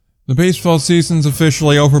The baseball season's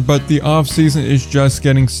officially over, but the off-season is just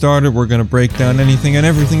getting started. We're going to break down anything and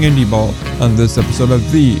everything Indie Ball on this episode of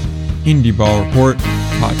the Indie Ball Report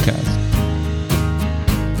podcast.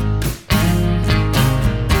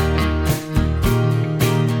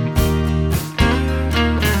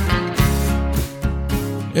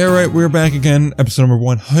 Yeah, right, we're back again, episode number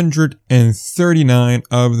 139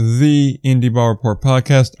 of the Indie Ball Report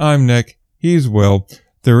podcast. I'm Nick, he's Will.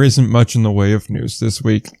 There isn't much in the way of news this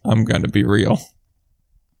week, I'm gonna be real.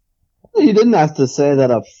 You didn't have to say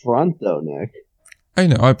that up front, though, Nick. I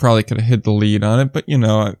know, I probably could have hit the lead on it, but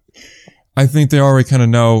I think they already kind of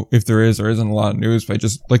know if there is or isn't a lot of news by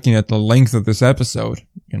just looking at the length of this episode,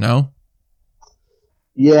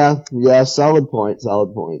 Yeah, solid point.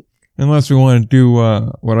 Unless we want to do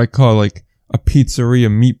what I call like a pizzeria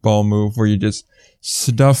meatball move where you just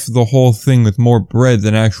stuff the whole thing with more bread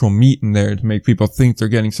than actual meat in there to make people think they're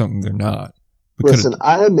getting something they're not. Listen,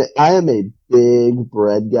 I am a big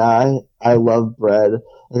bread guy. I love bread.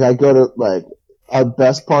 Like I go to our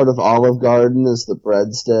best part of Olive Garden is the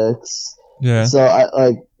breadsticks. Yeah. So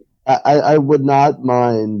I would not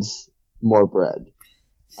mind more bread.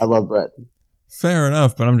 I love bread. Fair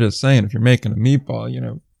enough, but I'm just saying if you're making a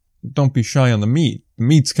meatball, don't be shy on the meat. The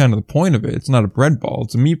meat's kind of the point of it. It's not a bread ball,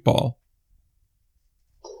 it's a meatball.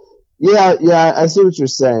 Yeah, I see what you're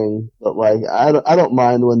saying, but I don't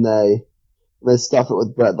mind when they stuff it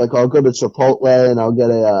with bread. Like I'll go to Chipotle and I'll get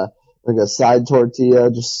a side tortilla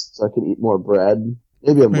just so I can eat more bread.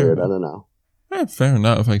 Maybe I'm weird, I don't know. Fair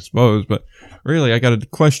enough, I suppose, but really I gotta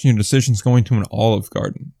question your decisions going to an Olive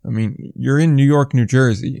Garden. I mean, you're in New York, New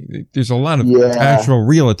Jersey. There's a lot of actual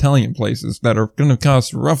real Italian places that are gonna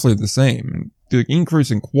cost roughly the same, and the increase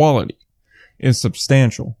in quality is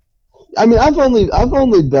substantial. I mean, I've only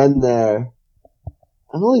been there.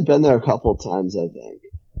 I've only been there a couple times, I think.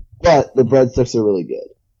 But the breadsticks are really good.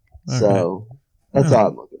 So that's all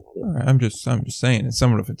I'm looking at. All right. I'm just saying, it's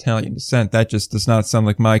someone of Italian descent. That just does not sound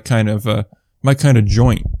like my kind of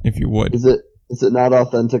joint, if you would. Is it not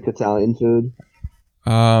authentic Italian food?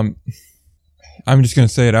 I'm just gonna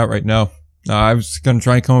say it outright. No, I was gonna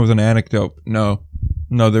try and come up with an anecdote. No,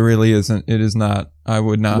 there really isn't. It is not. I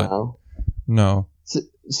would not. No.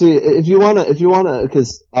 See, if you wanna,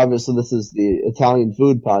 because obviously this is the Italian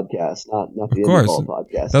food podcast, not the Indie Ball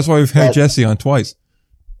podcast. That's why we've had Jesse on twice.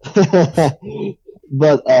 But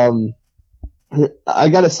I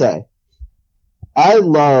gotta say, I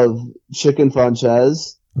love chicken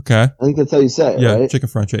franchise. Okay. I think that's how you say it, right? Yeah, chicken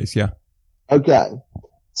franchise. Yeah. Okay.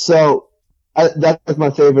 So that's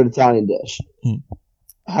my favorite Italian dish.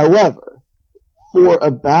 However, for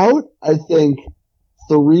about I think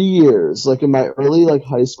 3 years, like in my early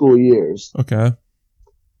high school years. Okay.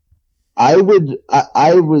 I would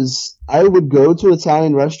go to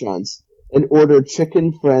Italian restaurants and order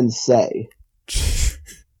chicken francese.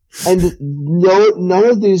 And none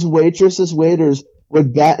of these waiters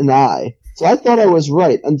would bat an eye. So I thought I was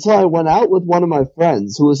right until I went out with one of my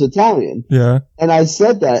friends who was Italian. Yeah. And I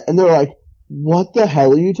said that, and they're like, "What the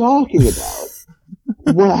hell are you talking about?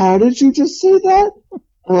 How did you just say that?"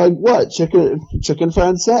 I'm like, "What? Chicken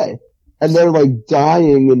francese?" And they're like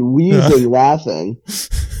dying and wheezing, laughing.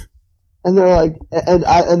 And they're like,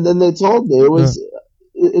 and then they told me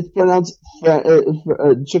it's pronounced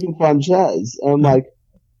chicken franchise. And I'm like,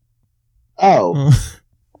 oh.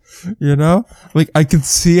 I could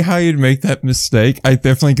see how you'd make that mistake. I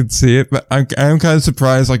definitely could see it, but I'm kind of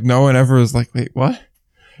surprised, no one ever was like, wait, what?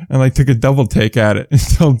 And took a double take at it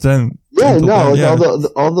until then. Yeah,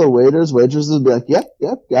 all the waitresses would be like, yep,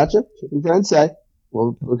 gotcha, chicken francese.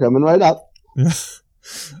 We're coming right up. Yeah.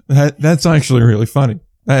 That's actually really funny.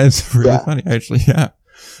 That is really funny, actually, yeah.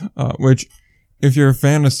 Which, if you're a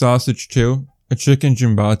fan of sausage too, a chicken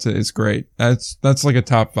ciabatta is great. That's like a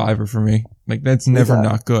top fiver for me. That's never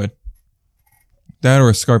not good. That or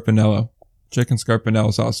a scarpinello. Chicken scarpinello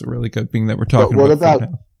is also really good, being that we're talking about what about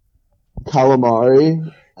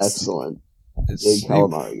calamari? Excellent. Big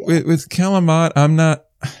calamari guy. With calamari, I'm not...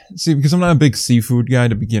 See, because I'm not a big seafood guy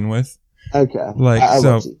to begin with. Okay.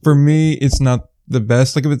 So, for me, it's not the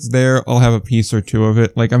best. If it's there, I'll have a piece or two of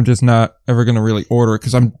it. I'm just not ever gonna really order it,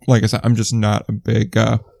 because like I said, I'm just not a big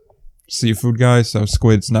seafood guy, so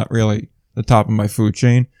squid's not really the top of my food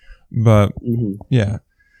chain. But, yeah.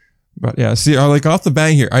 But yeah, see, off the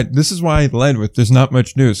bat here, this is why I led with there's not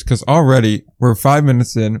much news, because already we're 5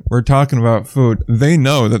 minutes in, we're talking about food. They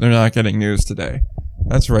know that they're not getting news today.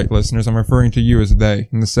 That's right, listeners. I'm referring to you as they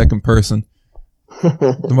in the second person.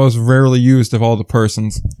 The most rarely used of all the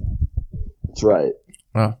persons. That's right.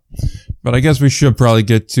 But I guess we should probably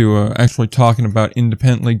get to actually talking about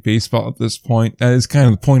independent league baseball at this point. That is kind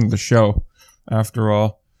of the point of the show, after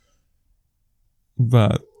all.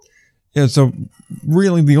 But yeah, so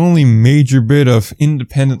really the only major bit of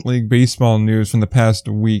independent league baseball news from the past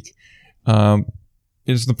week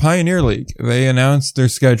is the Pioneer League. They announced their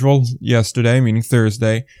schedule yesterday, meaning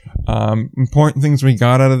Thursday. Important things we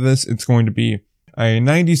got out of this, it's going to be a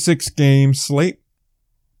 96 game slate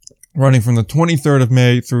running from the 23rd of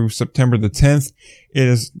May through September the 10th. It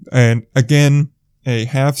is, again, a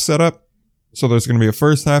half setup. So there's going to be a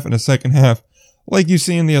first half and a second half, like you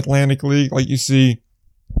see in the Atlantic League, like you see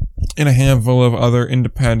in a handful of other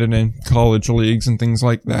independent and college leagues and things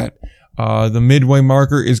like that. The midway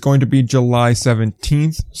marker is going to be July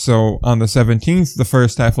 17th. So on the 17th, the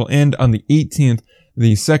first half will end. On the 18th,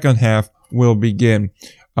 the second half will begin.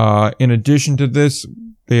 In addition to this,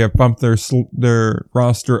 they have bumped their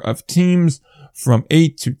roster of teams from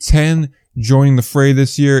 8 to 10. Joining the fray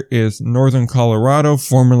this year is Northern Colorado,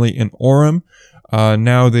 formerly in Orem.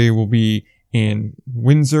 Now they will be in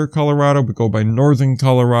Windsor, Colorado. We go by Northern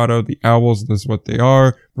Colorado. The Owls, that's what they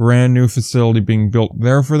are. Brand new facility being built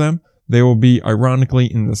there for them. They will be, ironically,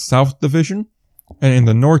 in the South Division. And in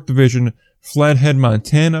the North Division, Flathead,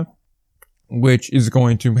 Montana, which is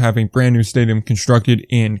going to have a brand new stadium constructed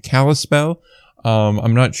in Kalispell.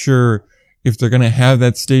 I'm not sure if they're going to have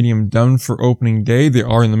that stadium done for opening day. They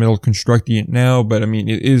are in the middle of constructing it now, but I mean,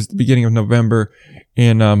 it is the beginning of November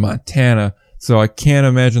in Montana. So I can't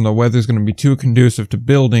imagine the weather's going to be too conducive to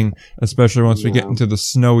building, especially once we get into the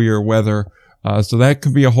snowier weather. So that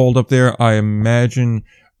could be a hold up there. I imagine,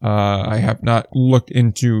 I have not looked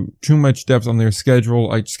into too much depth on their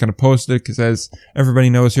schedule. I just kind of posted it because, as everybody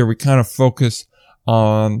knows here, we kind of focus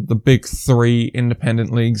on the big three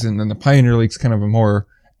independent leagues, and then the Pioneer League's kind of a more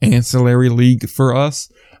ancillary league for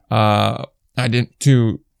us. I didn't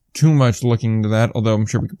do too much looking into that, although I'm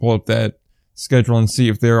sure we could pull up that schedule and see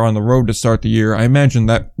if they're on the road to start the year. I imagine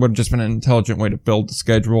that would have just been an intelligent way to build the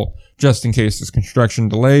schedule just in case there's construction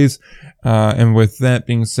delays. And with that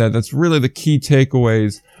being said, that's really the key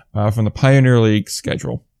takeaways from the Pioneer League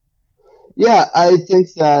schedule. Yeah, I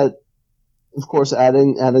think that, of course,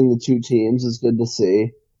 adding the two teams is good to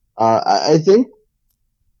see. I think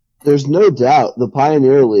there's no doubt the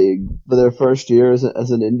Pioneer League, for their first year as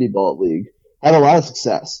an indie ball league, had a lot of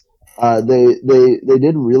success. They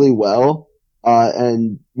did really well,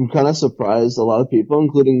 and kind of surprised a lot of people,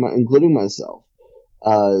 including myself,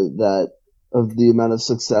 that of the amount of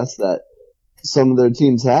success that some of their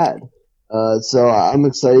teams had. So I'm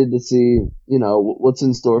excited to see, what's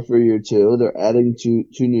in store for year two. They're adding two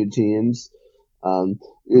new teams.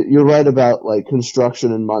 You're right about like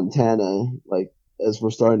construction in Montana, like as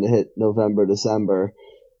we're starting to hit November, December.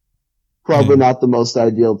 Probably not the most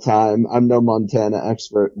ideal time. I'm no Montana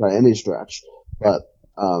expert by any stretch, but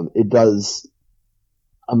I'm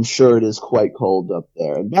sure it is quite cold up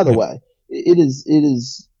there. And by the way, it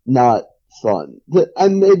is not fun. I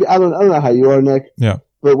don't know how you are, Nick. Yeah.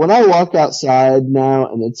 But when I walk outside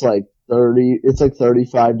now and it's like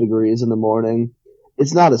 35 degrees in the morning,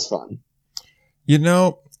 it's not as fun.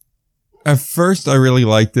 At first I really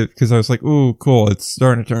liked it because I was like, ooh, cool, it's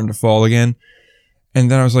starting to turn to fall again.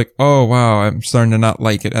 And then I was like, oh wow, I'm starting to not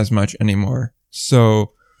like it as much anymore.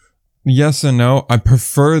 So, yes and no. I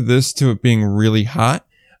prefer this to it being really hot.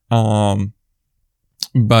 But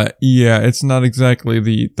yeah, it's not exactly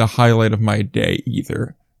the highlight of my day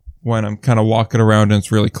either. When I'm kind of walking around and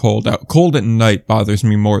it's really cold out. Cold at night bothers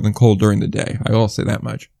me more than cold during the day. I will say that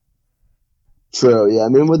much. True, yeah. I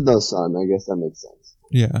mean, with no sun, I guess that makes sense.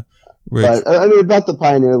 Yeah. But, I mean, about the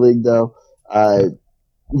Pioneer League, though, good.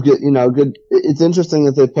 It's interesting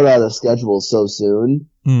that they put out a schedule so soon.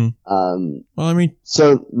 Well, I mean,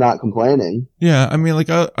 so not complaining. Yeah, I mean,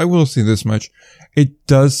 like, I will say this much. It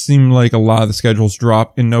does seem like a lot of the schedules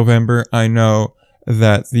drop in November. I know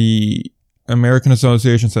that the American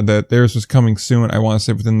Association said that theirs was coming soon. I want to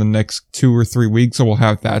say within the next 2 or 3 weeks. So we'll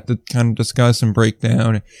have that to kind of discuss and break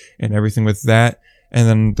down and everything with that. And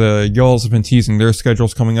then the Y'alls have been teasing their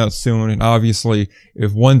schedules coming out soon. And obviously,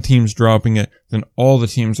 if one team's dropping it, then all the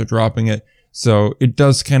teams are dropping it. So it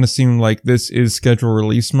does kind of seem like this is schedule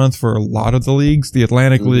release month for a lot of the leagues. The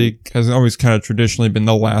Atlantic League has always kind of traditionally been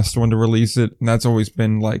the last one to release it. And that's always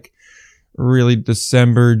been like really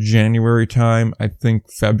December, January time. I think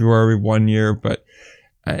February one year, but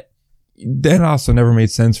that also never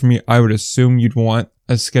made sense for me. I would assume you'd want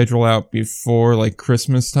a schedule out before like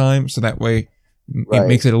Christmas time. So that way it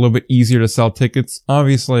makes it a little bit easier to sell tickets.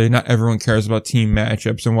 Obviously, not everyone cares about team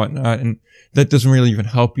matchups and whatnot. And that doesn't really even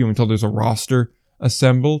help you until there's a roster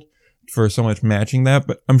assembled for so much matching that.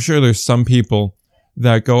 But I'm sure there's some people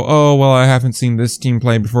that go, oh, well, I haven't seen this team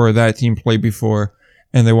play before or that team play before,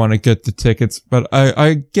 and they want to get the tickets. But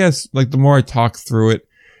I guess, like, the more I talk through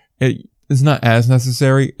it, is not as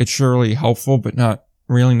necessary. It's surely helpful, but not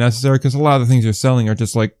really necessary because a lot of the things you're selling are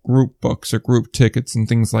just like group books or group tickets and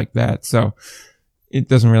things like that. So it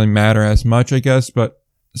doesn't really matter as much, I guess, but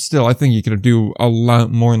still, I think you could do a lot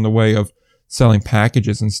more in the way of selling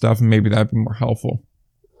packages and stuff, and maybe that'd be more helpful.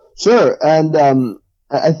 Sure, and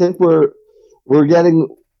I think we're getting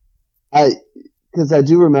because I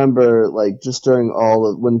do remember like just during all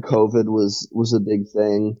of when COVID was a big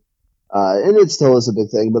thing, and it still is a big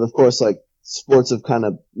thing, but of course like sports have kind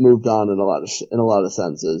of moved on in a lot of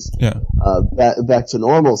senses. Yeah. Back to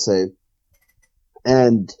normalcy,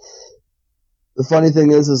 and the funny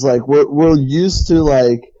thing is like we're used to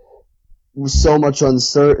like so much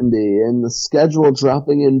uncertainty and the schedule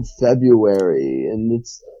dropping in February, and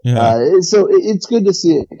it's good to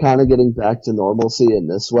see it kind of getting back to normalcy in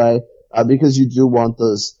this way, because you do want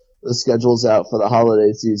the schedules out for the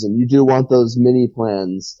holiday season. You do want those mini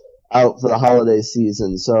plans out for the holiday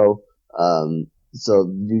season, so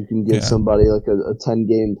you can give somebody like a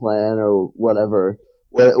 10-game plan or whatever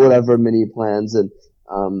mini plans, and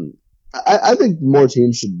I think more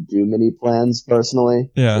teams should do mini plans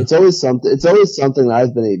personally. Yeah. It's always something that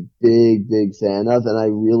I've been a big fan of, and I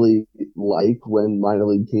really like when minor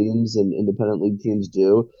league teams and independent league teams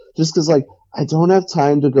do, just because like I don't have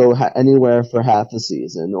time to go anywhere for half a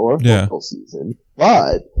season or a full season,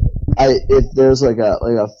 but if there's like a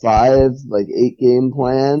 8 game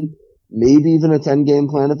plan, maybe even a 10-game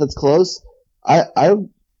plan if it's close, it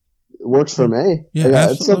works for me. Yeah,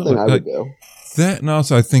 it's something I would do. That, and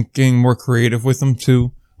also I think getting more creative with them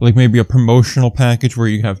too. Like maybe a promotional package where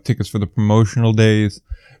you have tickets for the promotional days.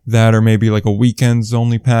 That, or maybe like a weekends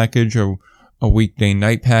only package or a weekday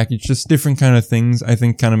night package. Just different kind of things I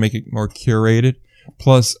think kind of make it more curated.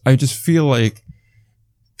 Plus, I just feel like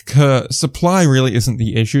supply really isn't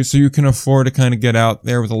the issue. So you can afford to kind of get out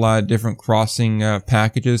there with a lot of different crossing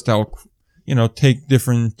packages that'll, take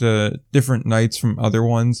different nights from other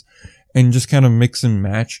ones. And just kind of mix and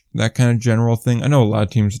match, that kind of general thing. I know a lot of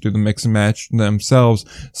teams do the mix and match themselves,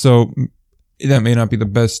 so that may not be the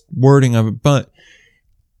best wording of it, but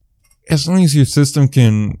as long as your system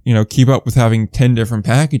can, keep up with having 10 different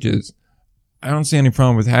packages, I don't see any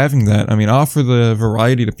problem with having that. I mean, offer the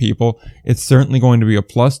variety to people. It's certainly going to be a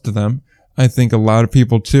plus to them. I think a lot of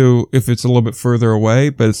people too, if it's a little bit further away,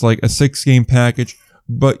 but it's like a 6-game package,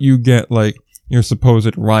 but you get like your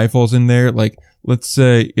supposed rivals in there, like, let's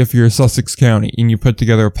say if you're Sussex County and you put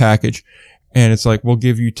together a package and it's like, we'll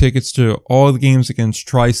give you tickets to all the games against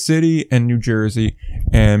Tri-City and New Jersey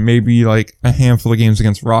and maybe like a handful of games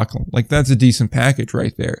against Rockland. Like that's a decent package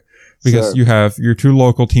right there because you have your 2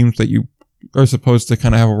 local teams that you are supposed to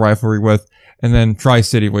kind of have a rivalry with, and then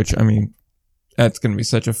Tri-City, which I mean, that's going to be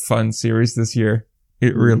such a fun series this year.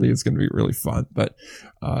 It really is going to be really fun. But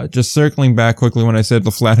just circling back quickly when I said the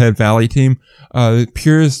Flathead Valley team, it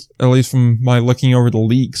appears, at least from my looking over the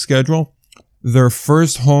league schedule, their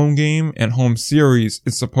first home game and home series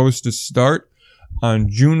is supposed to start on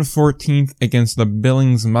June 14th against the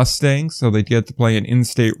Billings Mustangs. So they get to play an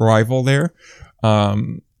in-state rival there.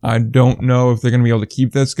 I don't know if they're going to be able to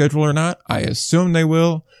keep that schedule or not. I assume they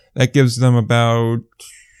will. That gives them about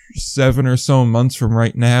 7 or so months from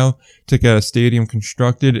right now to get a stadium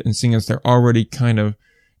constructed, and seeing as they're already kind of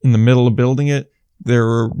in the middle of building it,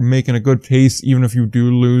 they're making a good pace even if you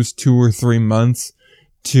do lose 2 or 3 months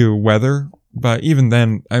to weather. But even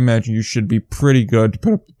then, I imagine you should be pretty good to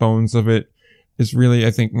put up the bones of it. It's really,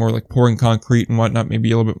 I think, more like pouring concrete and whatnot,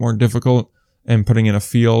 maybe a little bit more difficult, and putting in a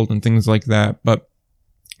field and things like that. But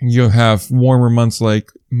you'll have warmer months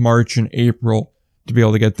like March and April to be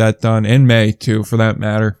able to get that done, and May too, for that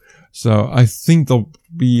matter. So I think they'll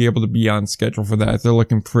be able to be on schedule for that. They're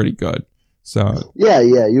looking pretty good. So yeah,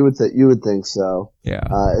 you would think so. Yeah,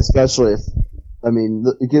 especially if,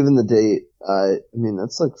 given the date,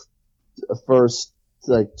 that's like a first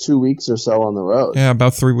like 2 weeks or so on the road. Yeah,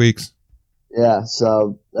 about 3 weeks. Yeah,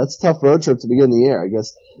 so that's a tough road trip to begin the year. I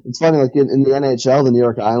guess it's funny, like in the NHL, the New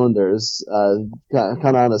York Islanders kind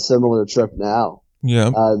of on a similar trip now.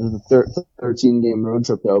 Yeah, the 13-game road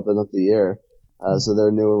trip to open up the year. So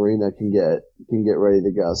their new arena can get ready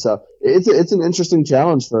to go. So it's an interesting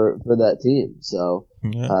challenge for that team. So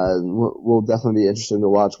will definitely be interesting to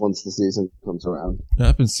watch once the season comes around.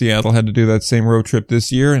 Up in Seattle had to do that same road trip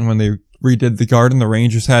this year, and when they redid the Garden, the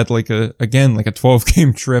Rangers had like a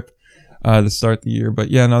 12-game trip to start the year. But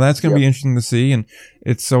yeah, no, that's going to be interesting to see, and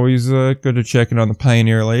it's always good to check in on the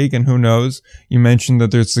Pioneer League, and who knows, you mentioned that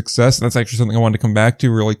there's success. That's actually something I wanted to come back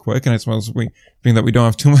to really quick, and I suppose being that we don't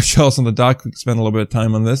have too much else on the dock, we can spend a little bit of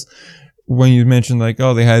time on this. When you mentioned like,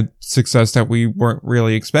 oh, they had success that we weren't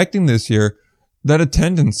really expecting this year, that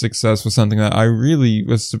attendance success was something that I really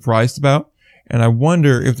was surprised about. And I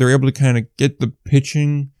wonder if they're able to kind of get the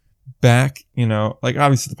pitching back, like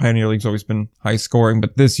obviously the Pioneer League's always been high scoring,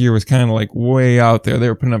 but this year was kind of like way out there. They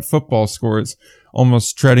were putting up football scores,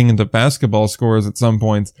 almost treading into basketball scores at some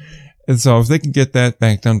points. And so if they can get that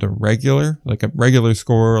back down to regular, like a regular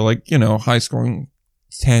score, like, high scoring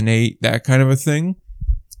 10-8, that kind of a thing,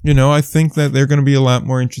 I think that they're going to be a lot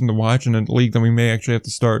more interesting to watch in a league that we may actually have to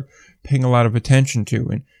start paying a lot of attention to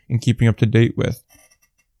and keeping up to date with.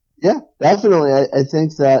 Yeah, definitely. I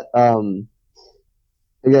think that,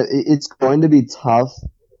 again, it's going to be tough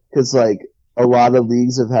because, like, a lot of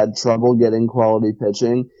leagues have had trouble getting quality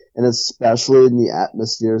pitching, and especially in the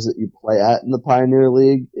atmospheres that you play at in the Pioneer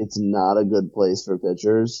League, it's not a good place for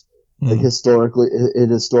pitchers. Like, historically, it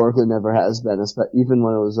historically never has been, even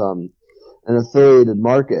when it was an affiliated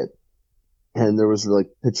market, and there was like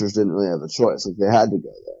pitchers didn't really have a choice, like they had to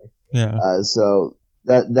go there. Yeah. So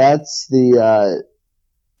that's the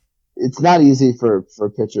it's not easy for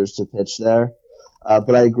pitchers to pitch there.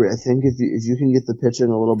 But I agree. I think if you can get the pitching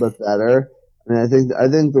a little bit better, I mean, I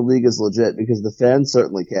think the league is legit because the fans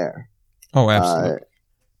certainly care. Oh, absolutely.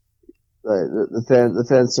 The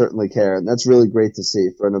fans certainly care, and that's really great to see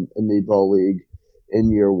for an indie ball league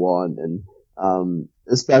in year one, and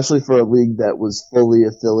especially for a league that was fully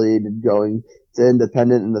affiliated going to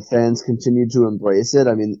independent, and the fans continue to embrace it.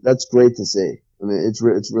 I mean, that's great to see. I mean,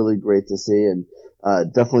 it's really great to see, and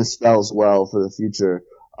definitely spells well for the future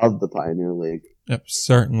of the Pioneer League. Yep,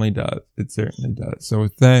 certainly does. It certainly does. So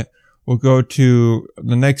with that, we'll go to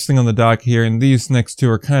the next thing on the dock here, and these next two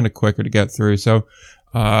are kind of quicker to get through, so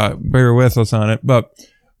bear with us on it. But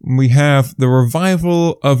we have the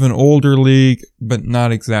revival of an older league, but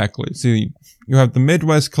not exactly. See, you have the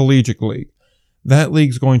Midwest Collegiate League. That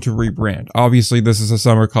league's going to rebrand. Obviously, this is a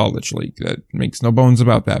summer college league. That makes no bones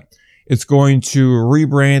about that. It's going to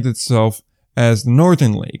rebrand itself as the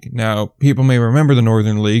Northern League. Now, people may remember the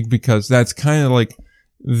Northern League because that's kind of like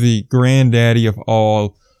the granddaddy of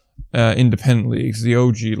all independent leagues, the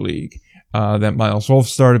OG league that Miles Wolff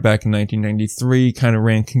started back in 1993, kind of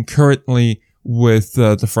ran concurrently with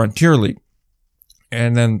the Frontier League.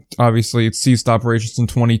 And then, obviously, it ceased operations in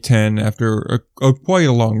 2010 after quite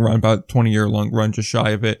a long run, about a 20-year long run, just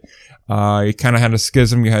shy of it. It kind of had a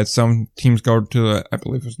schism. You had some teams go to, I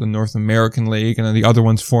believe it was the North American League, and then the other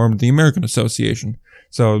ones formed the American Association.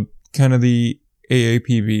 So, kind of the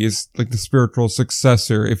AAPB is like the spiritual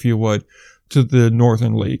successor, if you would, to the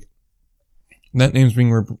Northern League. That name's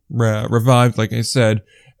being revived, like I said,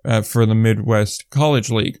 for the Midwest College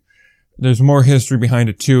League. There's more history behind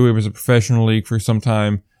it too. It was a professional league for some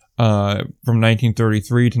time, from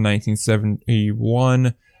 1933 to 1971,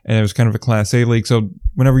 and it was kind of a Class A league. So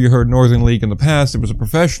whenever you heard Northern League in the past, it was a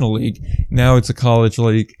professional league. Now it's a college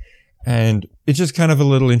league, and it's just kind of a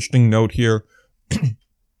little interesting note here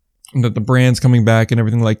that the brand's coming back and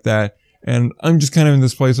everything like that. And I'm just kind of in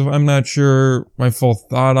this place of I'm not sure my full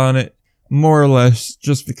thought on it, more or less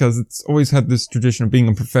just because it's always had this tradition of being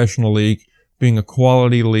a professional league, being a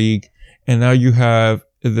quality league. And now you have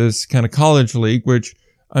this kind of college league, which,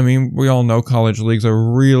 I mean, we all know college leagues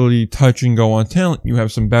are really touch and go on talent. You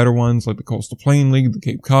have some better ones like the Coastal Plain League, the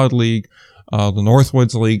Cape Cod League, the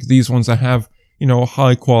Northwoods League, these ones that have,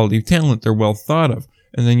 high quality talent. They're well thought of.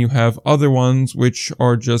 And then you have other ones which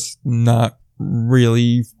are just not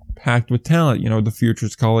really packed with talent. The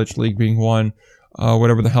Futures College League being one,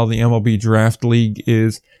 whatever the hell the MLB Draft League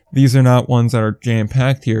is. These are not ones that are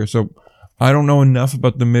jam-packed here. So I don't know enough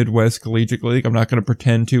about the Midwest Collegiate League. I'm not going to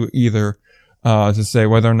pretend to either, to say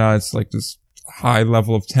whether or not it's like this high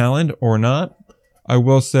level of talent or not. I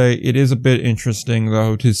will say it is a bit interesting,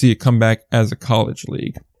 though, to see it come back as a college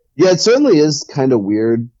league. Yeah, it certainly is kind of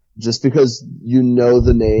weird, just because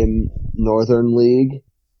the name Northern League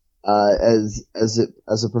as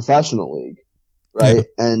a professional league, right?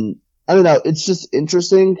 Yeah. And I don't know, it's just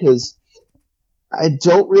interesting because I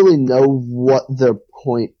don't really know what their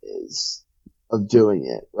point is of doing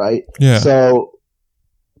it, right? Yeah. So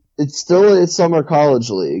it's still a summer college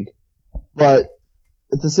league, but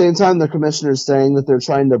at the same time, the commissioner's saying that they're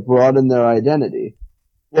trying to broaden their identity.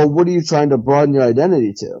 Well, what are you trying to broaden your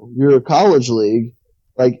identity to? You're a college league.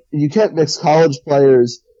 Like, you can't mix college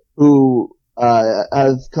players who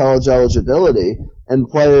have college eligibility and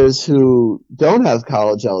players who don't have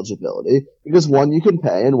college eligibility, because one you can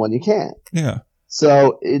pay and one you can't. Yeah.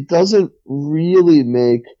 So it doesn't really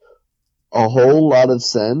make a whole lot of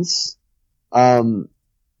sense. I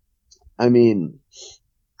mean,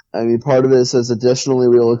 part of it says, additionally,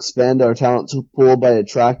 we will expand our talent pool by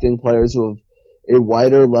attracting players who have a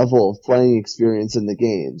wider level of playing experience in the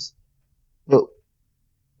games. But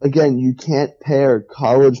again, you can't pair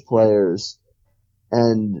college players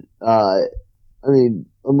and,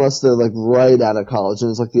 unless they're like right out of college and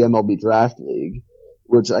it's like the MLB draft league,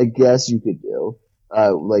 which I guess you could do.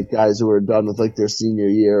 Like guys who are done with like their senior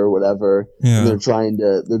year or whatever, and they're trying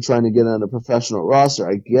to get on a professional roster.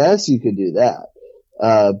 I guess you could do that.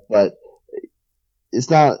 But it's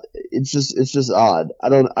just odd. I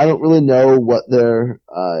don't really know what their,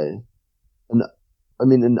 an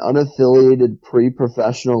unaffiliated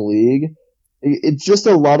pre-professional league. It's just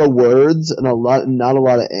a lot of words and not a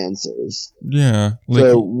lot of answers. Yeah.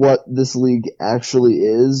 So what this league actually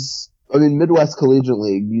is, Midwest Collegiate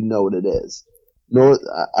League, you know what it is. No,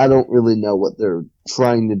 I don't really know what they're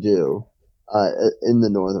trying to do, in the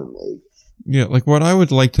Northern League. Yeah, like what I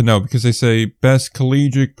would like to know, because they say best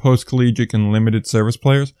collegiate, post-collegiate, and limited service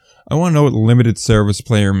players. I want to know what limited service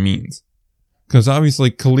player means. Because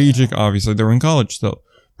obviously, collegiate, they're in college still.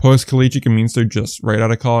 Post-collegiate, it means they're just right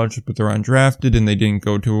out of college, but they're undrafted and they didn't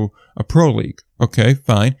go to a pro league. Okay,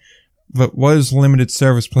 fine. But what does limited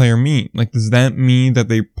service player mean? Like, does that mean that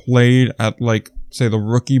they played at, like, say, the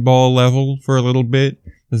rookie ball level for a little bit?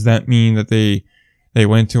 Does that mean that they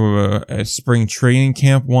went to a spring training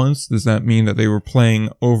camp once? Does that mean that they were playing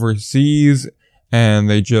overseas and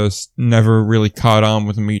they just never really caught on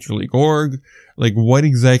with a major league org? Like, what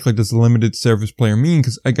exactly does limited service player mean?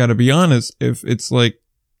 Because I gotta be honest, if it's like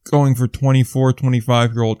going for 24,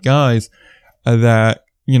 25-year-old guys that,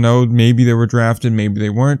 maybe they were drafted, maybe they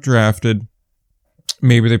weren't drafted,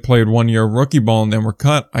 maybe they played 1 year rookie ball and then were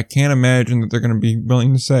cut, I can't imagine that they're going to be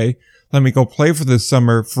willing to say, let me go play for this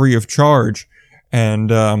summer free of charge and,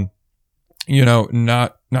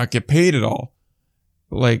 not get paid at all.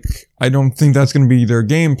 Like, I don't think that's going to be their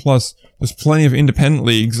game. Plus, there's plenty of independent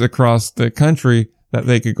leagues across the country that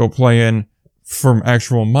they could go play in from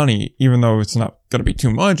actual money. Even though it's not going to be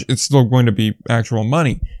too much, it's still going to be actual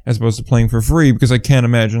money as opposed to playing for free, because I can't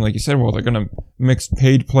imagine, like you said, well, they're going to mix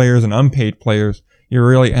paid players and unpaid players. You're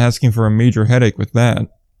really asking for a major headache with that.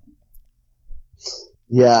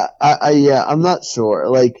 Yeah, I'm not sure.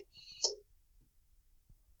 Like,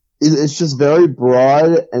 it's just very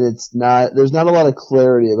broad, and there's not a lot of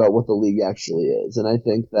clarity about what the league actually is. And I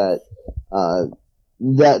think that,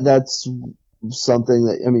 that's something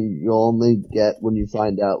that, you'll only get when you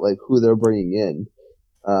find out, like, who they're bringing in.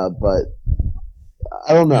 But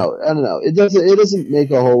I don't know. It doesn't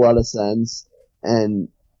make a whole lot of sense. And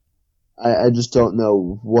I just don't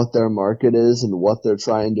know what their market is and what they're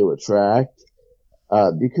trying to attract.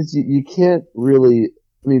 Because you can't really,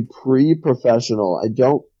 pre-professional,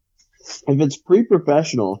 if it's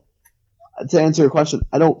pre-professional, to answer your question,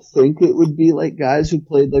 I don't think it would be like guys who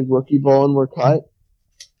played like rookie ball and were cut,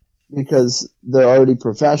 because they're already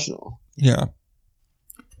professional. Yeah.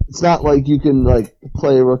 It's not like you can like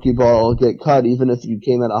play rookie ball, get cut even if you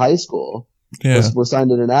came out of high school. Yeah. We're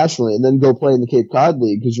signed internationally and then go play in the Cape Cod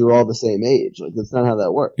League because you're all the same age. Like, that's not how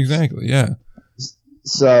that works. Exactly, yeah.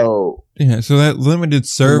 So that limited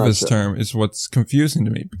service term is what's confusing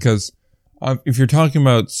to me, because if you're talking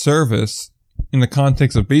about service in the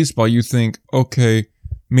context of baseball, you think, okay,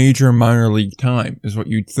 major and minor league time is what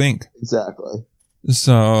you'd think. Exactly.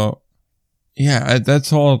 So, yeah,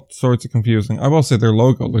 that's all sorts of confusing. I will say their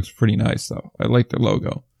logo looks pretty nice, though. I like their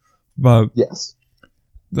logo. But yes.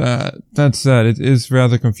 That said, it is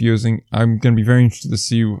rather confusing. I'm going to be very interested to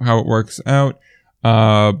see how it works out.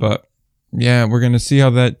 But yeah, we're going to see how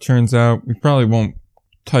that turns out. We probably won't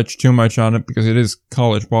touch too much on it because it is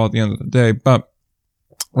college ball at the end of the day. But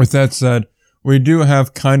with that said, we do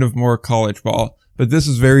have kind of more college ball, but this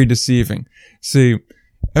is very deceiving. See,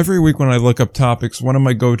 every week when I look up topics, one of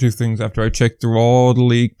my go-to things after I check through all the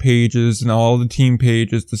league pages and all the team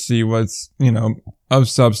pages to see what's, of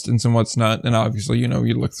substance and what's not. And obviously, you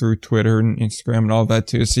look through Twitter and Instagram and all that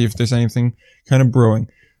too to see if there's anything kind of brewing.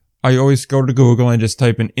 I always go to Google and just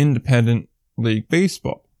type in independent league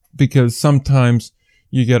baseball, because sometimes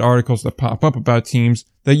you get articles that pop up about teams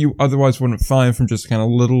that you otherwise wouldn't find from just kind of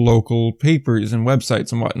little local papers and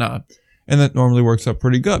websites and whatnot. And that normally works out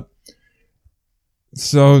pretty good.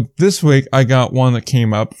 So this week I got one that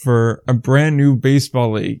came up for a brand new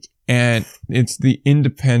baseball league, and it's the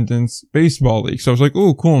Independence Baseball League. So I was like,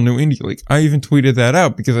 oh, cool, new indie league. I even tweeted that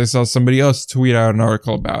out because I saw somebody else tweet out an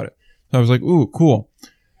article about it. So I was like, ooh, cool.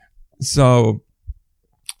 So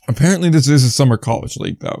apparently this is a summer college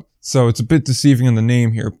league though. So it's a bit deceiving in the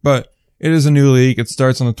name here, but it is a new league. It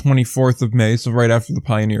starts on the 24th of May, so right after the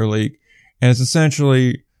Pioneer League. And it's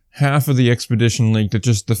essentially half of the Expedition League that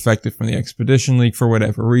just defected from the Expedition League for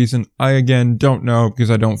whatever reason. I, again, don't know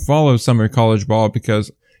because I don't follow summer college ball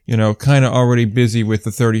because, kind of already busy with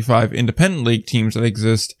the 35 independent league teams that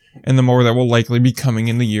exist and the more that will likely be coming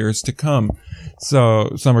in the years to come.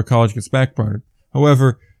 So summer college gets backburnered.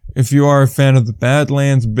 However, if you are a fan of the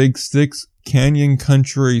Badlands Big Sticks, Canyon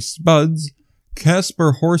Country Spuds,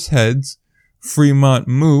 Casper Horseheads, Fremont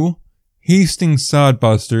Moo, Hastings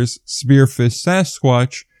Sodbusters, Spearfish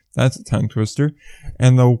Sasquatch, that's a tongue twister,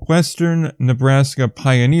 and the Western Nebraska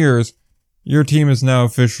Pioneers, your team is now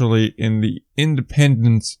officially in the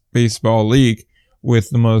Independence Baseball League with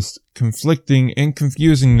the most conflicting and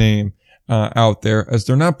confusing name out there, as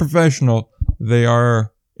they're not professional, they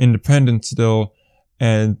are independent still,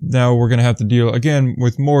 and now we're going to have to deal again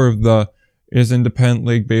with more of the is independent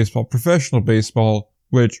league baseball professional baseball,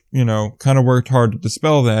 which, you know, kind of worked hard to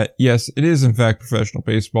dispel that. Yes, it is in fact professional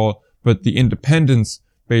baseball, but the Independence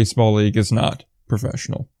Baseball League is not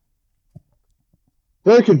professional.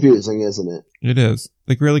 Very confusing, isn't it? It is.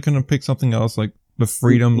 They really couldn't have picked something else like the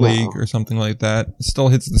Freedom League or something like that. It still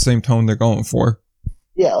hits the same tone they're going for.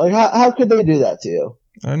 Yeah, like how could they do that to you?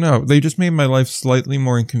 I know. They just made my life slightly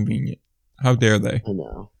more inconvenient. How dare they? I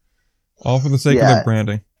know. All for the sake of their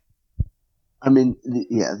branding. I mean,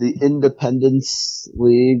 the Independence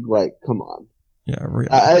League, like, come on. Yeah,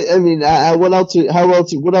 really. I mean, what else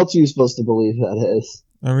are you supposed to believe that is?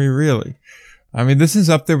 I mean, really. I mean, this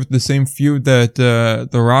is up there with the same feud that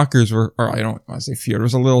the Rockers were, or I don't want to say feud, it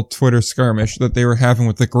was a little Twitter skirmish that they were having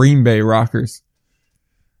with the Green Bay Rockers.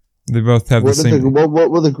 They both have the same...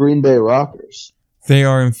 What were the Green Bay Rockers? They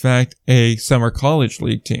are, in fact, a summer college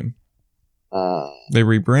league team. They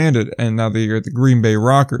rebranded, and now they are the Green Bay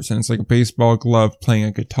Rockers, and it's like a baseball glove playing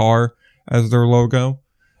a guitar as their logo.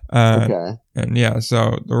 Okay. And yeah,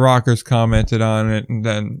 so the Rockers commented on it, and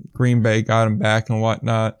then Green Bay got them back and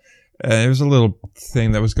whatnot. It was a little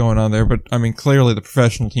thing that was going on there, but I mean, clearly the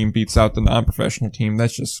professional team beats out the non-professional team.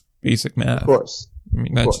 That's just basic math. Of course. I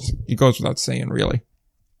mean, that's just, it goes without saying, really.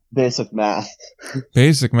 Basic math.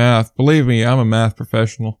 Basic math. Believe me, I'm a math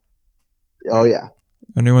professional. Oh, yeah.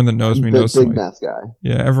 Anyone that knows me knows big math guy.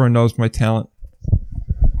 Yeah, everyone knows my talent.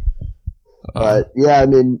 But yeah, I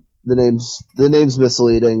mean, the name's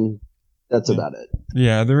misleading. That's about it.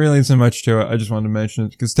 Yeah, there really isn't much to it. I just wanted to mention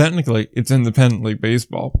it because technically it's independent league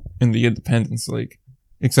baseball in the Independence League,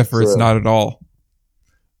 except for it's not at all.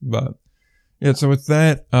 But yeah, so with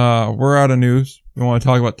that, we're out of news. We want to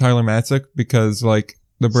talk about Tyler Matzek because like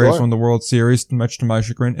the Braves won the World Series, much to my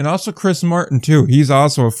chagrin, and also Chris Martin too. He's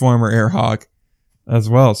also a former Air Hawk as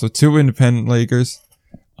well. So 2 independent leaguers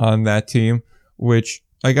on that team, which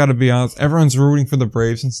I gotta be honest, everyone's rooting for the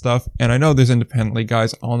Braves and stuff, and I know there's independent league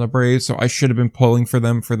guys on the Braves, so I should have been pulling for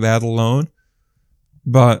them for that alone.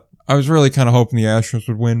 But I was really kind of hoping the Astros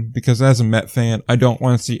would win, because as a Met fan, I don't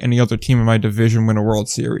want to see any other team in my division win a World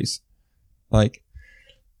Series. Like,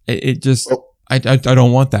 it just, I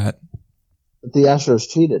don't want that. The Astros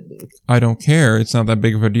cheated me. I don't care. It's not that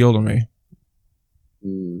big of a deal to me.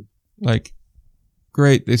 Like,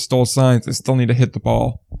 great, they stole signs. They still need to hit the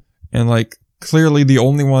ball. And like, clearly the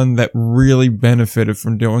only one that really benefited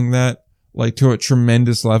from doing that, like to a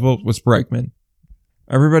tremendous level, was Bregman.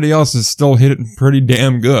 Everybody else is still hitting pretty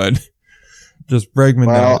damn good. Just Bregman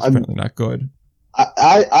now is apparently not good.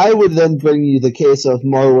 I would then bring you the case of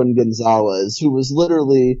Marwin Gonzalez, who was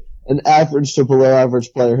literally an average to below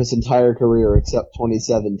average player his entire career except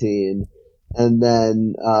 2017. And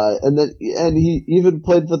he even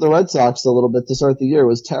played for the Red Sox a little bit to start the year,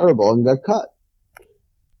 was terrible and got cut.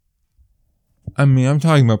 I mean, I'm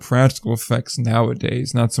talking about practical effects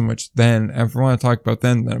nowadays, not so much then. If I want to talk about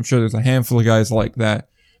then I'm sure there's a handful of guys like that.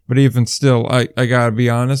 But even still, I gotta be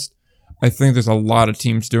honest, I think there's a lot of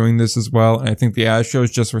teams doing this as well, and I think the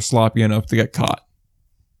Astros just were sloppy enough to get caught.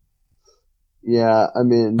 Yeah, I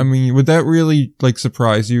mean, would that really, like,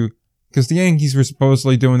 surprise you? Because the Yankees were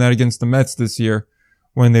supposedly doing that against the Mets this year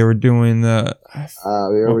when they were doing the...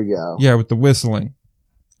 here we go. Yeah, with the whistling.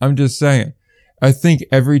 I'm just saying. I think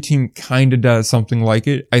every team kind of does something like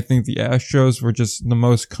it. I think the Astros were just the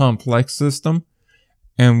most complex system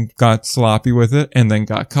and got sloppy with it and then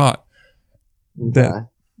got caught. Okay.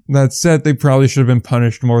 That said, they probably should have been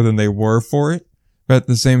punished more than they were for it. But at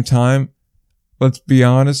the same time, let's be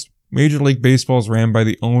honest, Major League Baseball is ran by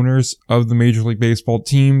the owners of the Major League Baseball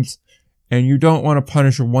teams. And you don't want to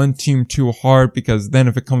punish one team too hard, because then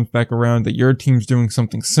if it comes back around that your team's doing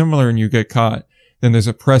something similar and you get caught, then there's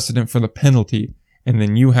a precedent for the penalty, and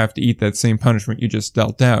then you have to eat that same punishment you just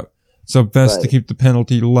dealt out. So best to keep the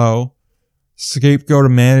penalty low, scapegoat a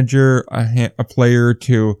manager, a player or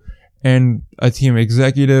two, and a team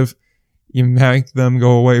executive. You make them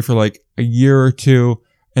go away for like a year or two,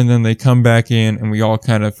 and then they come back in, and we all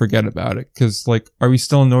kind of forget about it. Because, like, are we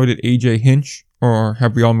still annoyed at AJ Hinch, or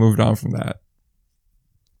have we all moved on from that?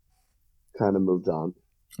 Kind of moved on.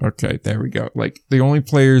 Okay, there we go. Like, the only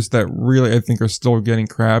players that really I think are still getting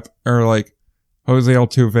crap are like Jose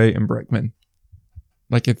Altuve and Bregman.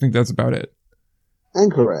 Like, I think that's about it.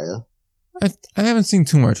 And Correa. I haven't seen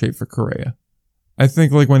too much hate for Correa. I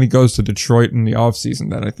think like when he goes to Detroit in the offseason,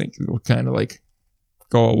 that I think it will kind of like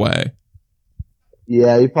go away.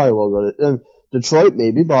 Yeah, he probably will go to Detroit,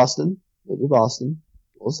 maybe Boston. Maybe Boston.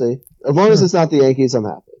 We'll see. As long as it's not the Yankees, I'm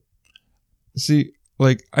happy. See,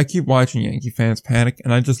 like, I keep watching Yankee fans panic,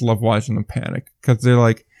 and I just love watching them panic. Because they're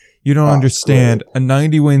like, you don't understand. Great. A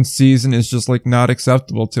 90-win season is just, like, not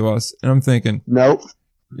acceptable to us. And I'm thinking... Nope.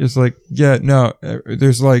 It's like, yeah, no.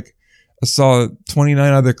 There's, like, I saw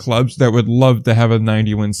 29 other clubs that would love to have a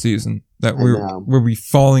 90-win season. That would be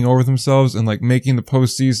falling over themselves and, like, making the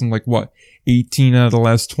postseason, like, what, 18 out of the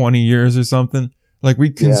last 20 years or something? Like,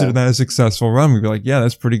 we'd consider that a successful run. We'd be like, yeah,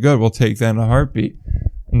 that's pretty good. We'll take that in a heartbeat.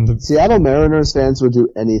 And Seattle Mariners fans would do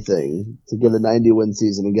anything to get a 90-win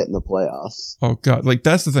season and get in the playoffs. Oh, God. Like,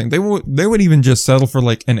 that's the thing. They would even just settle for,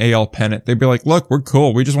 like, an AL pennant. They'd be like, look, we're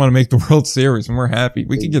cool. We just want to make the World Series, and we're happy.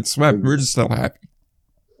 We could get swept. We're just still happy.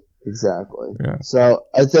 Exactly. Yeah. So,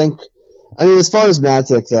 I mean, as far as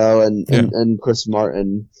Matzek, though, and Chris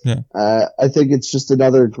Martin, I think it's just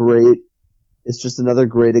another great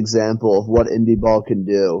example of what indie ball can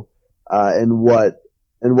do, and what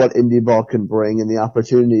indie ball can bring and the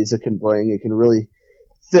opportunities it can bring. It can really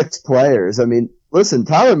fix players. I mean, listen,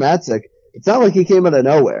 Tyler Matzek, it's not like he came out of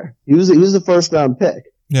nowhere. He was a first round pick.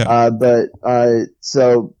 Yeah.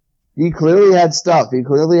 So he clearly had stuff. He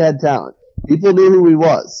clearly had talent. People knew who he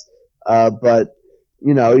was. But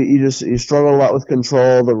you know, you struggle a lot with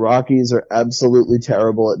control. The Rockies are absolutely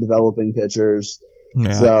terrible at developing pitchers.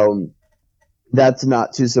 Yeah. So that's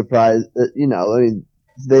not too surprised. You know, I mean,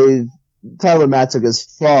 Tyler Matzek is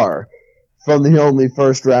far from the only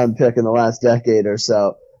first-round pick in the last decade or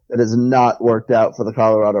so that has not worked out for the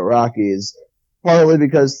Colorado Rockies, partly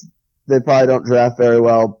because they probably don't draft very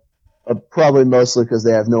well, probably mostly because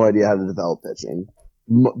they have no idea how to develop pitching,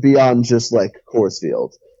 beyond just, like, Coors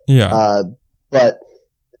Field. Yeah. But,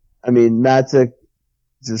 I mean, Matzek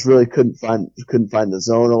just really couldn't find the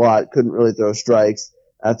zone a lot, couldn't really throw strikes.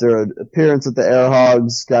 After an appearance with the Air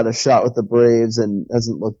Hogs, got a shot with the Braves and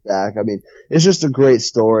hasn't looked back. I mean, it's just a great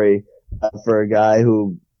story for a guy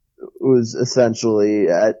who was essentially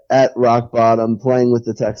at rock bottom, playing with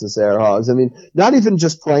the Texas Air Hogs. I mean, not even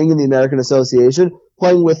just playing in the American Association,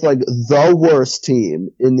 playing with like the worst team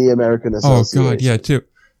in the American Association. Oh God, yeah, too.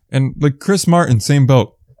 And like Chris Martin, same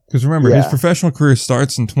boat. Because remember, his professional career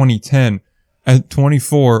starts in 2010 at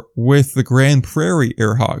 24 with the Grand Prairie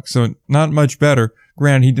Air Hogs, so not much better.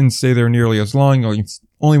 Granted, he didn't stay there nearly as long. He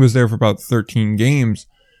only was there for about 13 games.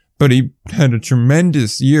 But he had a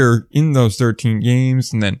tremendous year in those 13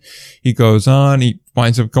 games. And then he goes on. He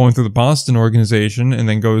winds up going through the Boston organization and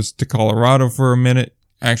then goes to Colorado for a minute.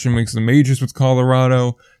 Actually makes the majors with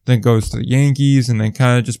Colorado. Then goes to the Yankees and then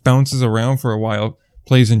kind of just bounces around for a while.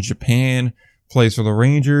 Plays in Japan. Plays for the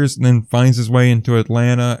Rangers. And then finds his way into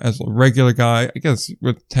Atlanta as a regular guy. I guess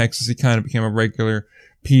with Texas, he kind of became a regular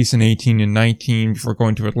piece in 18 and 19 before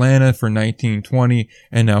going to Atlanta for 19, 20,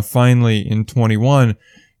 and now finally in 21,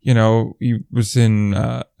 you know, he was in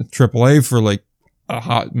AAA for like a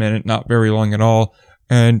hot minute, not very long at all.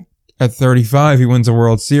 And at 35, he wins a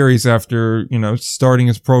World Series after, you know, starting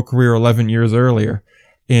his pro career 11 years earlier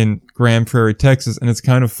in Grand Prairie, Texas. And it's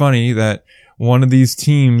kind of funny that one of these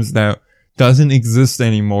teams that doesn't exist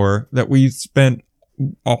anymore, that we spent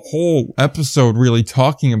a whole episode really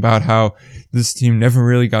talking about how this team never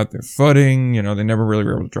really got their footing. You know, they never really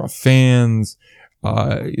were able to draw fans.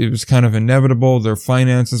 It was kind of inevitable. Their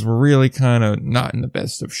finances were really kind of not in the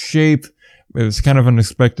best of shape. It was kind of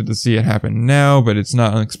unexpected to see it happen now, but it's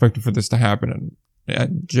not unexpected for this to happen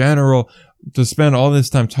in general. To spend all this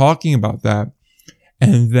time talking about that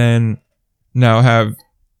and then now have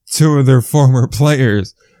two of their former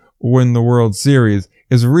players win the World Series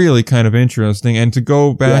is really kind of interesting. And to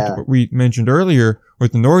go back to what we mentioned earlier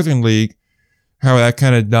with the Northern League, how that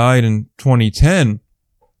kind of died in 2010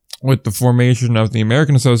 with the formation of the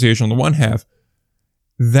American Association on the one half,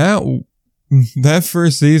 that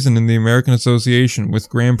first season in the American Association with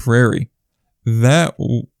Grand Prairie, that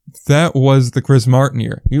was the Chris Martin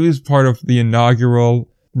year. He was part of the inaugural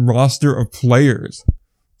roster of players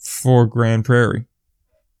for Grand Prairie.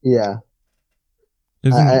 Yeah.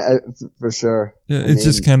 For sure. Yeah, it's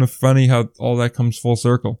just kind of funny how all that comes full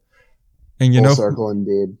circle. And full circle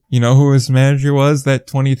indeed. You know who his manager was that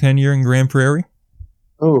 2010 year in Grand Prairie?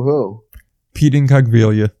 Oh, who? Pete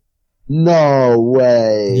Incogviglia. No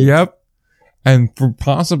way. Yep. And for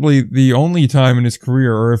possibly the only time in his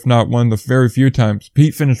career, or if not one of the very few times,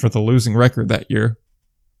 Pete finished with a losing record that year.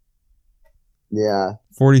 Yeah.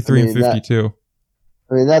 43 and 52.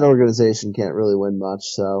 That organization can't really win much,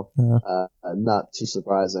 so Yeah. not too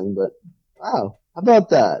surprising. But wow, how about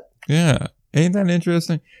that? Yeah. Ain't that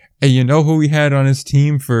interesting? Hey, you know who we had on his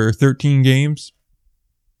team for 13 games?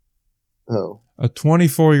 Oh, A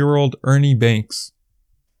 24-year-old Ernie Banks.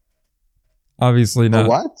 Obviously not.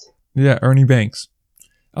 what? Yeah, Ernie Banks.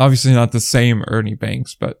 Obviously not the same Ernie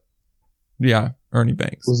Banks, but yeah, Ernie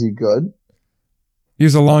Banks. Was he good? He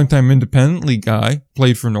was a longtime independent league guy.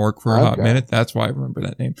 Played for Newark for a hot Okay. minute. That's why I remember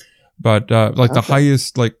that name. But the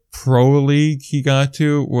highest pro league he got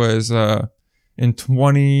to was in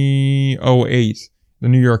 2008, the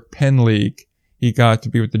New York Penn League. He got to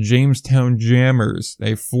be with the Jamestown Jammers,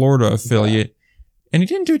 a Florida affiliate, and he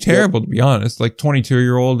didn't do terrible to be honest.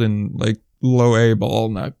 22-year-old and low A ball,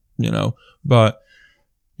 not but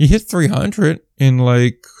he hit 300 in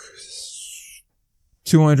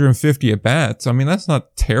 250 at bats. I mean, that's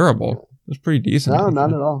not terrible. It's pretty decent. No,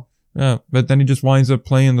 not at all. Yeah, but then he just winds up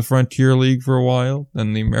playing the Frontier League for a while,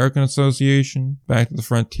 then the American Association, back to the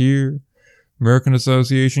Frontier, American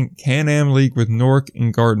Association, Can-Am League with Newark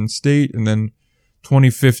and Garden State, and then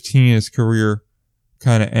 2015 his career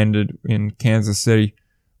kind of ended in Kansas City.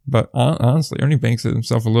 But honestly, Ernie Banks had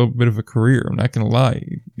himself a little bit of a career. I'm not going to lie.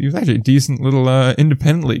 He was actually a decent little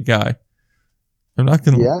independent league guy. I'm not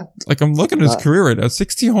going to... Yeah. I'm looking at his career right now.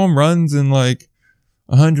 60 home runs in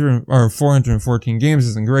 100 or 414 games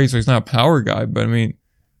isn't great, so he's not a power guy. But, I mean,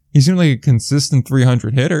 he seemed like a consistent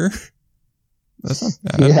 300 hitter. That's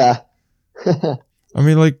not bad. Yeah. I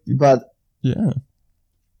mean, But... Yeah.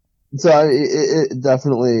 So, it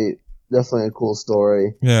definitely a cool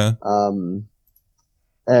story. Yeah.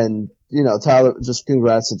 And, Tyler, just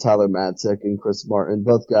congrats to Tyler Matzik and Chris Martin,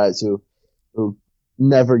 both guys who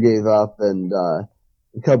never gave up and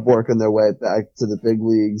kept working their way back to the big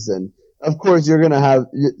leagues. And of course, you're not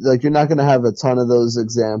going to have a ton of those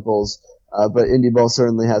examples, but Indie Ball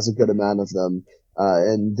certainly has a good amount of them.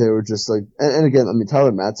 And they were just and again,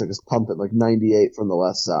 Tyler Matzik is pumping 98 from the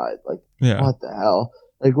left side. Yeah. What the hell?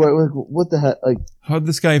 What the heck? How'd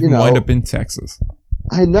this guy even wind up in Texas?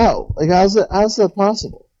 I know. How's that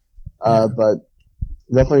possible? But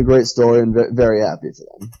definitely a great story and very happy for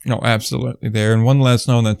them. No, absolutely there. And one last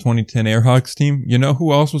note on that 2010 Airhawks team. You know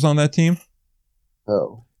who else was on that team?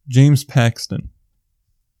 Oh. James Paxton.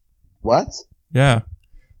 What? Yeah.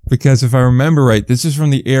 Because if I remember right, this is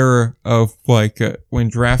from the era of when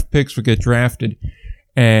draft picks would get drafted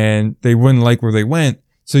and they wouldn't like where they went,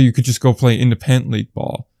 so you could just go play independent league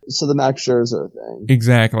ball. So the Max Scherzer thing.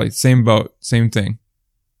 Exactly. Same boat. Same thing.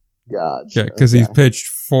 Gotcha. Yeah, because he's pitched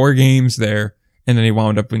 4 games there, and then he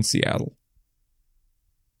wound up in Seattle.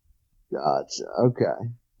 Gotcha.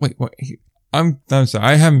 Okay. Wait. I'm sorry.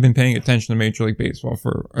 I haven't been paying attention to Major League Baseball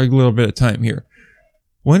for a little bit of time here.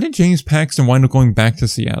 When did James Paxton wind up going back to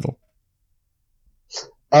Seattle?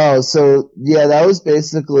 Oh, so yeah, that was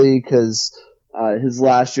basically because his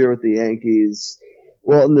last year with the Yankees.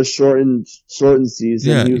 Well, in the shortened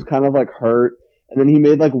season, he was kind of hurt. And then he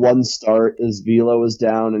made one start. His velo was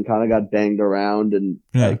down and kind of got banged around. And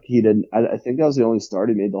he didn't, I think that was the only start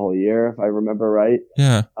he made the whole year, if I remember right.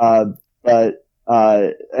 Yeah.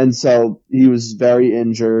 And so he was very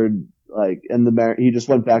injured. And he just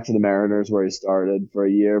went back to the Mariners where he started for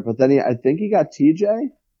a year. But then I think he got TJ.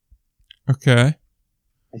 Okay.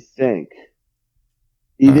 I think.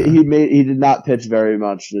 He did not pitch very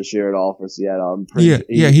much this year at all for Seattle.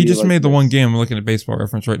 He just made the one game. I'm looking at Baseball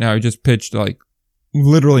Reference right now. He just pitched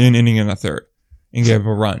literally an inning and a third and gave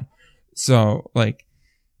a run. So I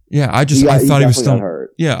thought he was still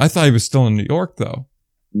hurt. Yeah, I thought he was still in New York though.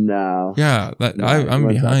 No. Yeah, I'm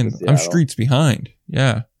behind. I'm streets behind.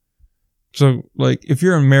 Yeah. So if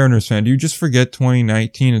you're a Mariners fan, do you just forget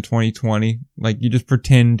 2019 and 2020? You just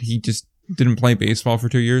pretend he just didn't play baseball for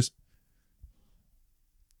 2 years?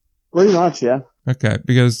 Pretty much, yeah. Okay,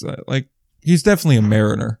 because he's definitely a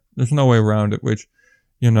Mariner. There's no way around it, which,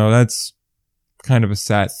 that's kind of a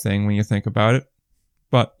sad thing when you think about it.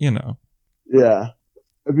 But, Yeah.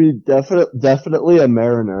 Definitely a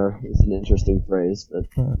Mariner is an interesting phrase, but,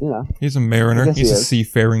 He's a Mariner. He's a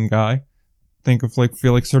seafaring guy. Think of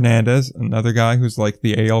Felix Hernandez, another guy who's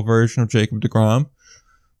the AL version of Jacob deGrom.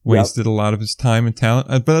 Wasted a lot of his time and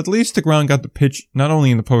talent. But at least deGrom got to pitch not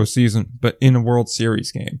only in the postseason, but in a World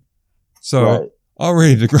Series game. So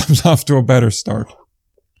already deGrom's off to a better start.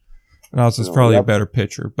 And also, he's probably a better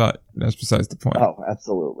pitcher, but that's besides the point. Oh,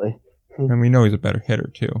 absolutely. And we know he's a better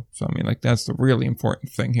hitter too. So that's the really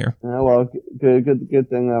important thing here. Well, good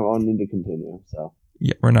thing that won't need to continue. So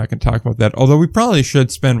yeah, we're not going to talk about that. Although we probably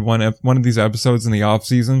should spend one of these episodes in the off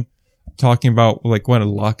season talking about like what a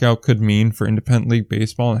lockout could mean for independent league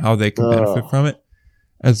baseball and how they can benefit from it.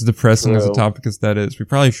 As depressing as a topic as that is, we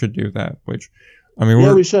probably should do that. Which, I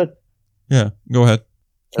mean, we should. Yeah, go ahead.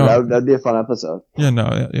 That'd be a fun episode.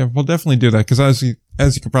 Yeah, we'll definitely do that because as you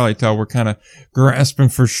can probably tell, we're kind of grasping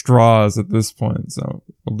for straws at this point. So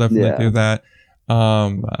we'll definitely do that.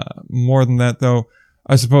 More than that, though,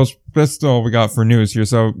 I suppose that's all we got for news here.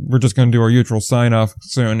 So we're just going to do our usual sign off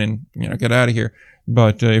soon and get out of here.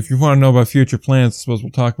 But if you want to know about future plans, I suppose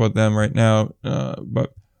we'll talk about them right now.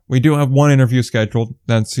 But we do have one interview scheduled.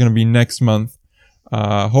 That's going to be next month.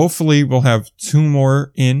 Hopefully we'll have 2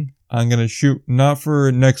 more in. I'm going to shoot not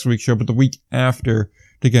for next week's show, but the week after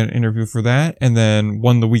to get an interview for that. And then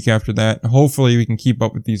one the week after that. Hopefully we can keep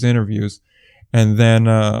up with these interviews. And then,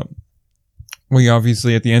 we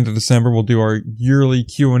obviously at the end of December, we'll do our yearly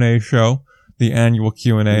Q&A show, the annual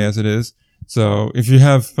Q&A as it is. So if you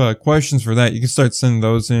have questions for that, you can start sending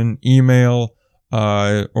those in. Email,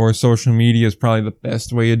 or social media is probably the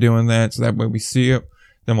best way of doing that. So that way we see it.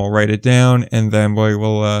 Then we'll write it down and then we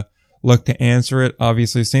will, look to answer it.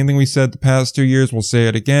 Obviously, same thing we said the past 2 years. We'll say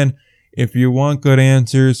it again. If you want good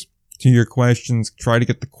answers to your questions, try to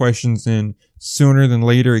get the questions in sooner than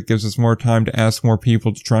later. It gives us more time to ask more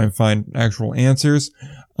people to try and find actual answers.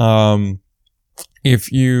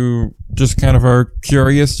 If you just kind of are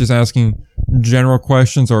curious, just asking general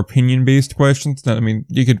questions or opinion-based questions, then, I mean,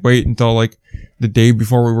 you could wait until like the day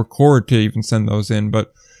before we record to even send those in.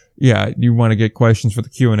 But yeah, you want to get questions for the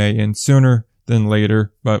Q&A in sooner than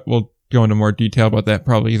later, but we'll go into more detail about that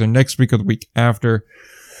probably either next week or the week after.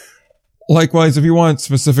 Likewise, if you want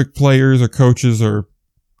specific players or coaches or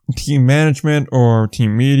team management or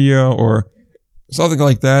team media or something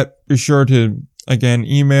like that, be sure to, again,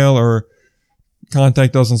 email or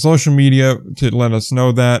contact us on social media to let us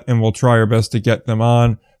know that, and we'll try our best to get them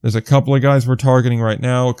on. There's a couple of guys we're targeting right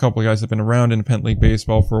now. A couple of guys that have been around independent league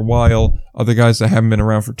baseball for a while. Other guys that haven't been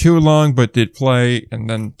around for too long but did play. And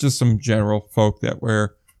then just some general folk that we're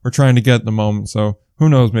trying to get at the moment. So who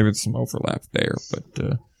knows, maybe there's some overlap there.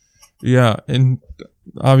 But yeah, and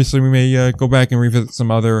obviously we may go back and revisit some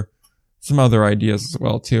other ideas as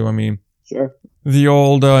well too. I mean, sure. The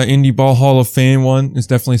old Indie Ball Hall of Fame one is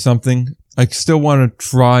definitely something. I still want to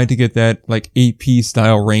try to get that like AP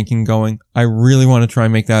style ranking going. I really want to try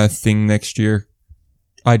and make that a thing next year.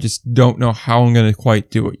 I just don't know how I'm going to quite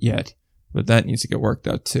do it yet, but that needs to get worked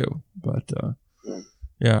out too. But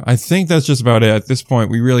yeah, I think that's just about it. At this point,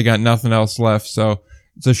 we really got nothing else left. So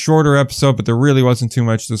it's a shorter episode, but there really wasn't too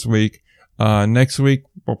much this week. Next week,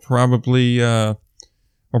 we'll probably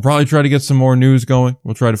try to get some more news going.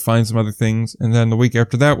 We'll try to find some other things. And then the week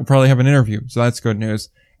after that, we'll probably have an interview. So that's good news.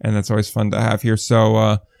 And that's always fun to have here.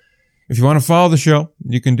 So, if you want to follow the show,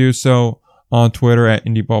 you can do so on Twitter at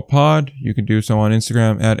IndieBallPod. You can do so on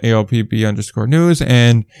Instagram at ALPB_news.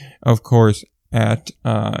 And of course, at,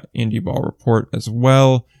 IndieBall Report as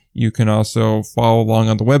well. You can also follow along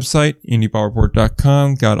on the website,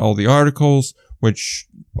 IndieBallReport.com. Got all the articles, which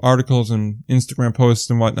articles and Instagram posts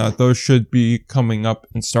and whatnot, those should be coming up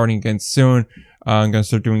and starting again soon. I'm going to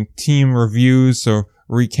start doing team reviews. So,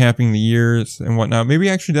 recapping the years and whatnot. Maybe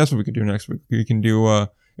actually that's what we could do next week. We can do,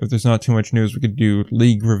 if there's not too much news, we could do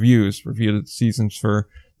league reviews, review the seasons for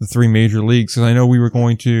the 3 major leagues. Cause I know we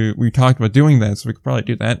talked about doing that, so we could probably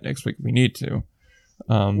do that next week if we need to.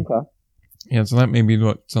 Okay. Yeah, so that may be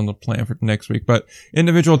what's on the plan for next week. But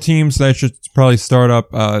individual teams, that should probably start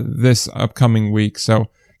up, this upcoming week. So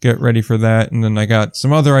get ready for that. And then I got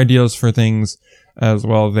some other ideas for things as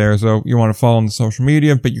well there. So you want to follow on the social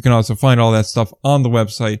media, but you can also find all that stuff on the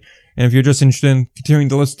website. And if you're just interested in continuing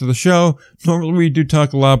to listen to the show, normally we do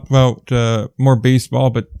talk a lot about more baseball,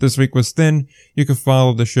 but this week was thin. You can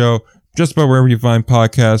follow the show just about wherever you find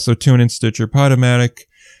podcasts. So tune in, Stitcher, Podomatic,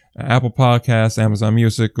 Apple Podcasts, Amazon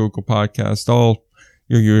Music, Google Podcasts, all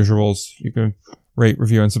your usuals. You can rate,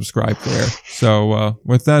 review, and subscribe there. So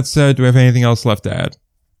with that said, do we have anything else left to add?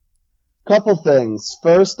 Couple things.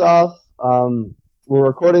 First off, we're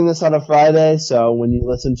recording this on a Friday, so when you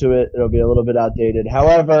listen to it, it'll be a little bit outdated.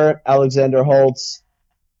 However, Alexander Holtz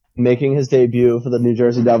making his debut for the New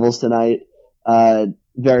Jersey Devils tonight.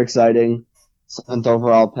 Very exciting. 7th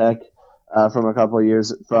overall pick from a couple of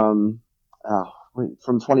years from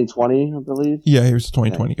 2020, I believe. Yeah, he was a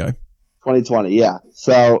 2020 guy. 2020, yeah.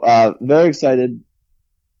 So very excited.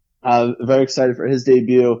 Very excited for his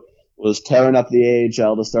debut. Was tearing up the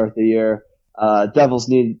AHL to start the year.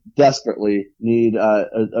 Devils desperately need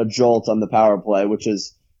a jolt on the power play, which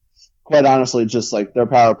is quite honestly just like their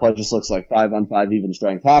power play just looks like 5-on-5 even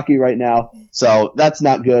strength hockey right now. So that's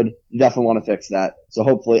not good. You definitely want to fix that. So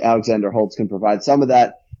hopefully Alexander Holtz can provide some of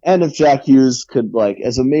that. And if Jack Hughes could, like,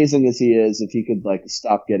 as amazing as he is, if he could, like,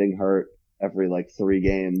 stop getting hurt every, like, 3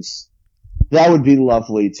 games, that would be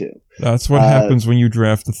lovely too. That's what happens when you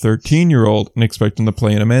draft a 13-year-old and expect him to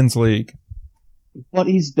play in a men's league. But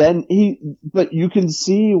but you can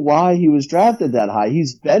see why he was drafted that high.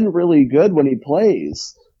 He's been really good when he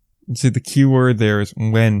plays. See, the key word there is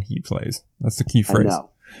when he plays. That's the key phrase.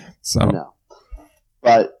 I know.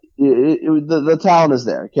 But the talent is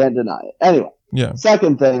there. Can't deny it. Anyway. Yeah.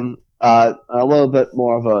 Second thing, a little bit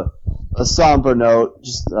more of a somber note.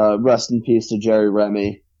 Just rest in peace to Jerry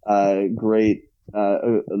Remy. Great,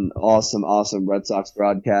 an awesome Red Sox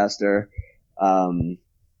broadcaster.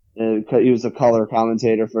 He was a color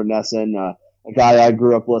commentator for NESN, a guy I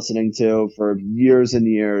grew up listening to for years and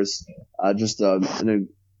years. Just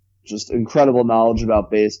incredible knowledge about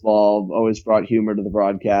baseball. Always brought humor to the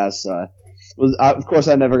broadcast. Of course,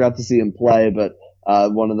 I never got to see him play, but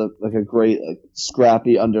one of a great,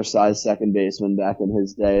 scrappy, undersized second baseman back in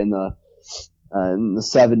his day in the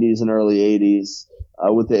 70s and early 80s.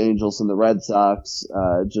 With the Angels and the Red Sox,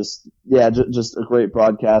 just a great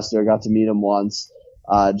broadcaster. Got to meet him once.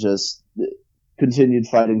 Just continued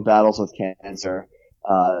fighting battles with cancer.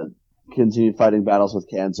 I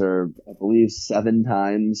believe 7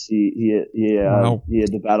 times he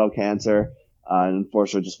had to battle cancer, and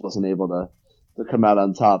unfortunately just wasn't able to come out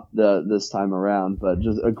on top this time around. But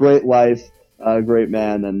just a great life. A great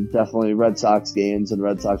man, and definitely Red Sox games and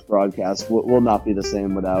Red Sox broadcasts will not be the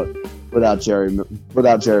same without Jerry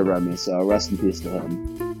Remy. So rest in peace to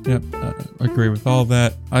him. Yep, I agree with all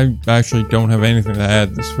that. I actually don't have anything to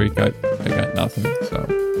add this week. I got nothing. So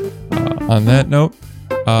on that note,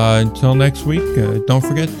 until next week, don't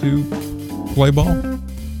forget to play ball.